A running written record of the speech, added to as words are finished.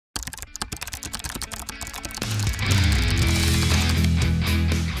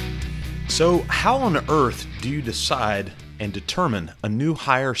So how on earth do you decide and determine a new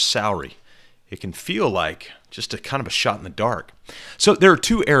hire salary? It can feel like just a kind of a shot in the dark. So there are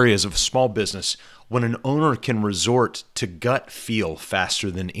two areas of small business when an owner can resort to gut feel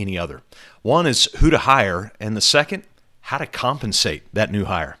faster than any other. One is who to hire, and the second, how to compensate that new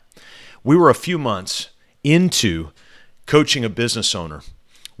hire. We were a few months into coaching a business owner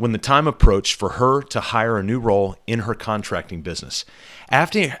when the time approached for her to hire a new role in her contracting business.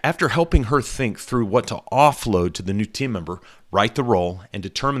 After helping her think through what to offload to the new team member, write the role, and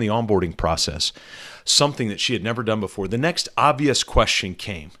determine the onboarding process, something that she had never done before, the next obvious question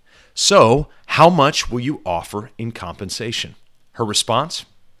came. So, how much will you offer in compensation? Her response?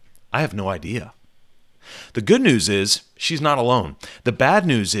 I have no idea. The good news is she's not alone. The bad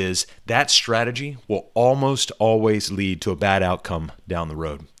news is that strategy will almost always lead to a bad outcome down the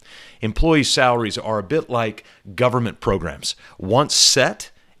road. Employee salaries are a bit like government programs. Once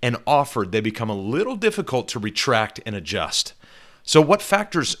set and offered, they become a little difficult to retract and adjust. So what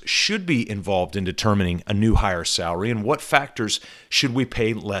factors should be involved in determining a new hire salary, and what factors should we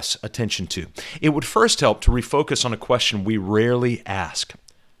pay less attention to? It would first help to refocus on a question we rarely ask.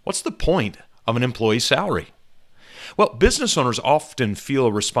 What's the point of an employee salary? Well, business owners often feel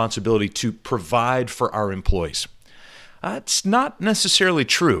a responsibility to provide for our employees. It's not necessarily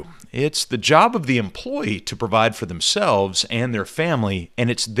true. It's the job of the employee to provide for themselves and their family, and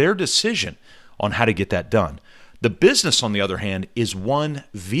it's their decision on how to get that done. The business, on the other hand, is one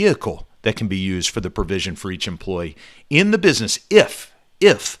vehicle that can be used for the provision for each employee in the business if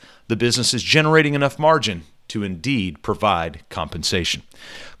the business is generating enough margin to indeed provide compensation.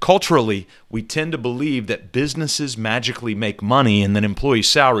 Culturally, we tend to believe that businesses magically make money and that employee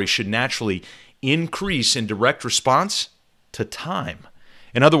salary should naturally increase in direct response to time.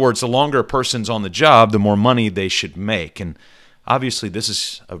 In other words, the longer a person's on the job, the more money they should make. And obviously, this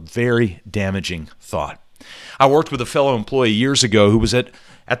is a very damaging thought. I worked with a fellow employee years ago who was at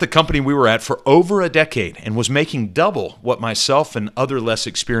the company we were at for over a decade and was making double what myself and other less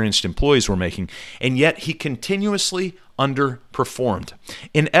experienced employees were making, and yet he continuously underperformed.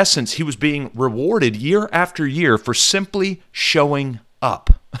 In essence, he was being rewarded year after year for simply showing up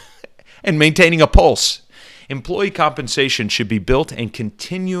and maintaining a pulse. Employee compensation should be built and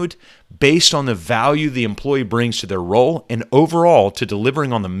continued based on the value the employee brings to their role and overall to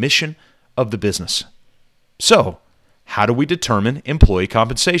delivering on the mission of the business. So, how do we determine employee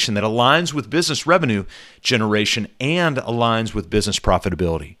compensation that aligns with business revenue generation and aligns with business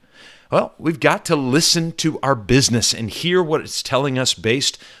profitability? Well, we've got to listen to our business and hear what it's telling us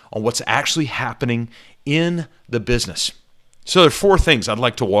based on what's actually happening in the business. So there are four things I'd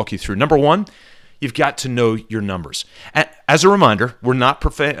like to walk you through. Number one, you've got to know your numbers. As a reminder, we're not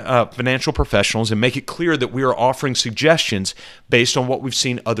financial professionals, and make it clear that we are offering suggestions based on what we've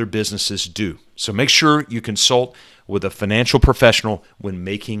seen other businesses do. So make sure you consult with a financial professional when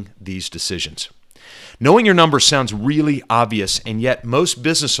making these decisions. Knowing your numbers sounds really obvious, and yet most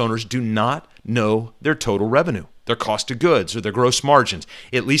business owners do not know their total revenue, their cost of goods, or their gross margins,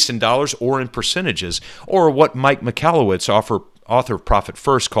 at least in dollars or in percentages, or what Mike Michalowicz, author of Profit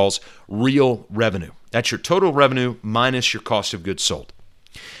First, calls real revenue. That's your total revenue minus your cost of goods sold.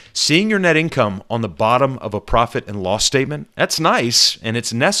 Seeing your net income on the bottom of a profit and loss statement, that's nice and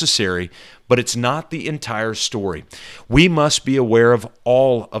it's necessary, but it's not the entire story. We must be aware of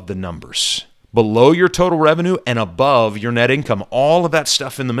all of the numbers. Below your total revenue and above your net income, all of that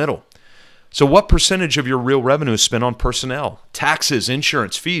stuff in the middle. So what percentage of your real revenue is spent on personnel, taxes,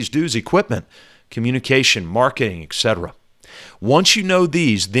 insurance, fees, dues, equipment, communication, marketing, etc.? Once you know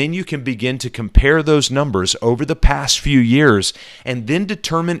these, then you can begin to compare those numbers over the past few years and then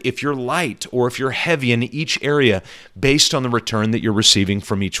determine if you're light or if you're heavy in each area based on the return that you're receiving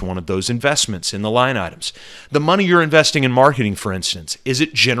from each one of those investments in the line items. The money you're investing in marketing, for instance, is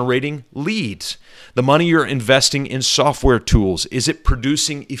it generating leads? The money you're investing in software tools, is it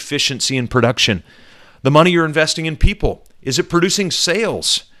producing efficiency in production? The money you're investing in people, is it producing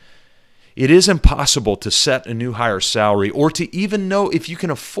sales? It is impossible to set a new hire salary or to even know if you can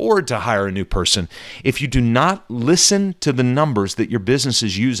afford to hire a new person if you do not listen to the numbers that your business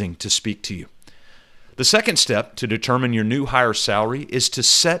is using to speak to you. The second step to determine your new hire salary is to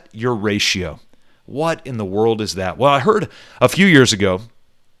set your ratio. What in the world is that? Well, I heard a few years ago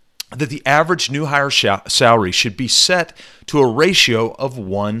that the average new hire salary should be set to a ratio of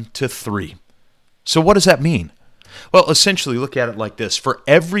 1 to 3. So what does that mean? Well, essentially, look at it like this. For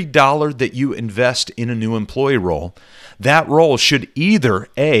every dollar that you invest in a new employee role, that role should either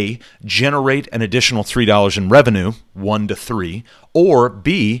A, generate an additional $3 in revenue, 1 to 3, or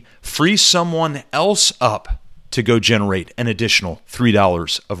B, free someone else up to go generate an additional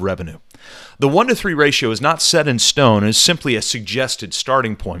 $3 of revenue. The 1-to-3 ratio is not set in stone, it's simply a suggested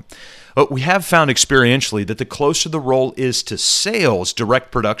starting point. But we have found experientially that the closer the role is to sales,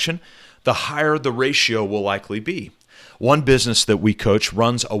 direct production, the higher the ratio will likely be. One business that we coach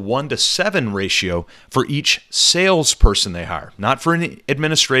runs a 1-to-7 ratio for each salesperson they hire, not for any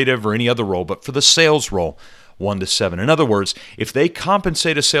administrative or any other role, but for the sales role, 1-to-7. In other words, if they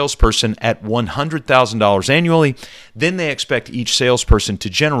compensate a salesperson at $100,000 annually, then they expect each salesperson to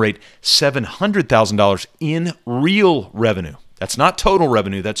generate $700,000 in real revenue. That's not total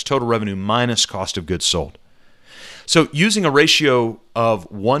revenue, that's total revenue minus cost of goods sold. So using a ratio of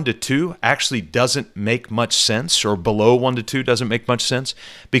 1-to-2 actually doesn't make much sense, or below 1-to-2 doesn't make much sense,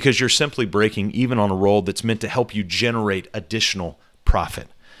 because you're simply breaking even on a role that's meant to help you generate additional profit.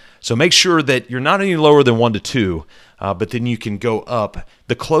 So make sure that you're not any lower than 1-to-2, but then you can go up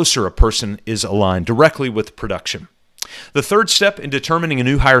the closer a person is aligned directly with production. The third step in determining a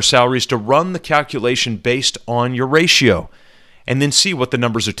new hire salary is to run the calculation based on your ratio and then see what the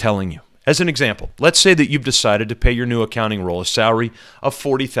numbers are telling you. As an example, let's say that you've decided to pay your new accounting role a salary of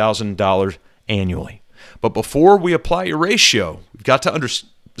 $40,000 annually. But before we apply your ratio, we've got to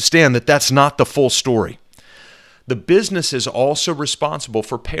understand that that's not the full story. The business is also responsible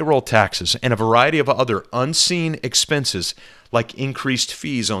for payroll taxes and a variety of other unseen expenses like increased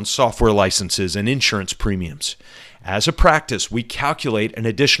fees on software licenses and insurance premiums. As a practice, we calculate an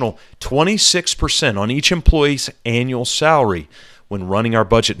additional 26% on each employee's annual salary when running our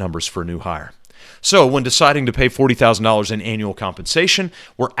budget numbers for a new hire. So when deciding to pay $40,000 in annual compensation,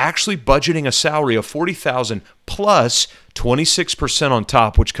 we're actually budgeting a salary of $40,000 plus 26% on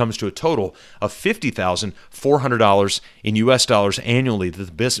top, which comes to a total of $50,400 in US dollars annually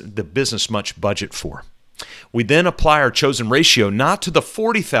that the business must budget for. We then apply our chosen ratio not to the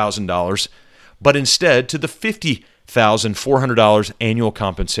 $40,000, but instead to the $50,400 annual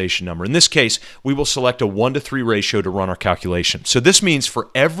compensation number. In this case, we will select a 1-to-3 ratio to run our calculation. So this means for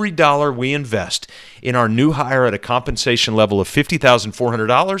every dollar we invest in our new hire at a compensation level of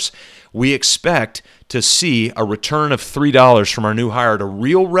 $50,400, we expect to see a return of $3 from our new hire to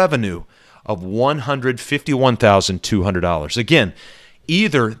real revenue of $151,200. Again,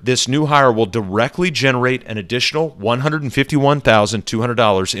 either this new hire will directly generate an additional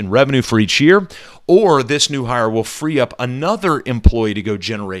 $151,200 in revenue for each year, or this new hire will free up another employee to go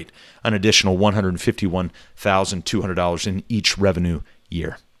generate an additional $151,200 in each revenue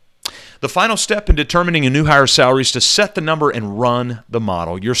year. The final step in determining a new hire salary is to set the number and run the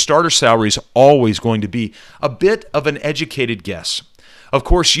model. Your starter salary is always going to be a bit of an educated guess. Of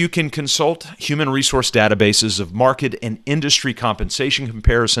course, you can consult human resource databases of market and industry compensation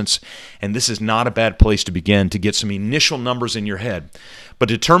comparisons, and this is not a bad place to begin to get some initial numbers in your head. But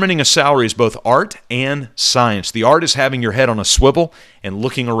determining a salary is both art and science. The art is having your head on a swivel and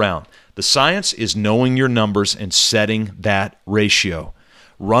looking around. The science is knowing your numbers and setting that ratio.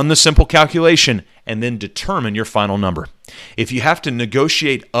 Run the simple calculation and then determine your final number. If you have to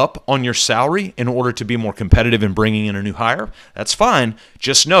negotiate up on your salary in order to be more competitive in bringing in a new hire, that's fine.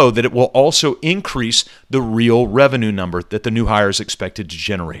 Just know that it will also increase the real revenue number that the new hire is expected to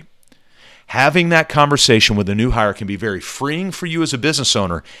generate. Having that conversation with a new hire can be very freeing for you as a business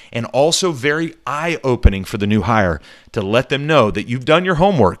owner and also very eye-opening for the new hire to let them know that you've done your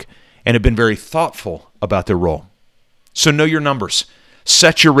homework and have been very thoughtful about their role. So know your numbers.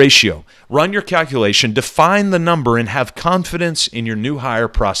 Set your ratio, run your calculation, define the number, and have confidence in your new hire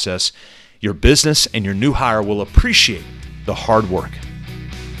process. Your business and your new hire will appreciate the hard work.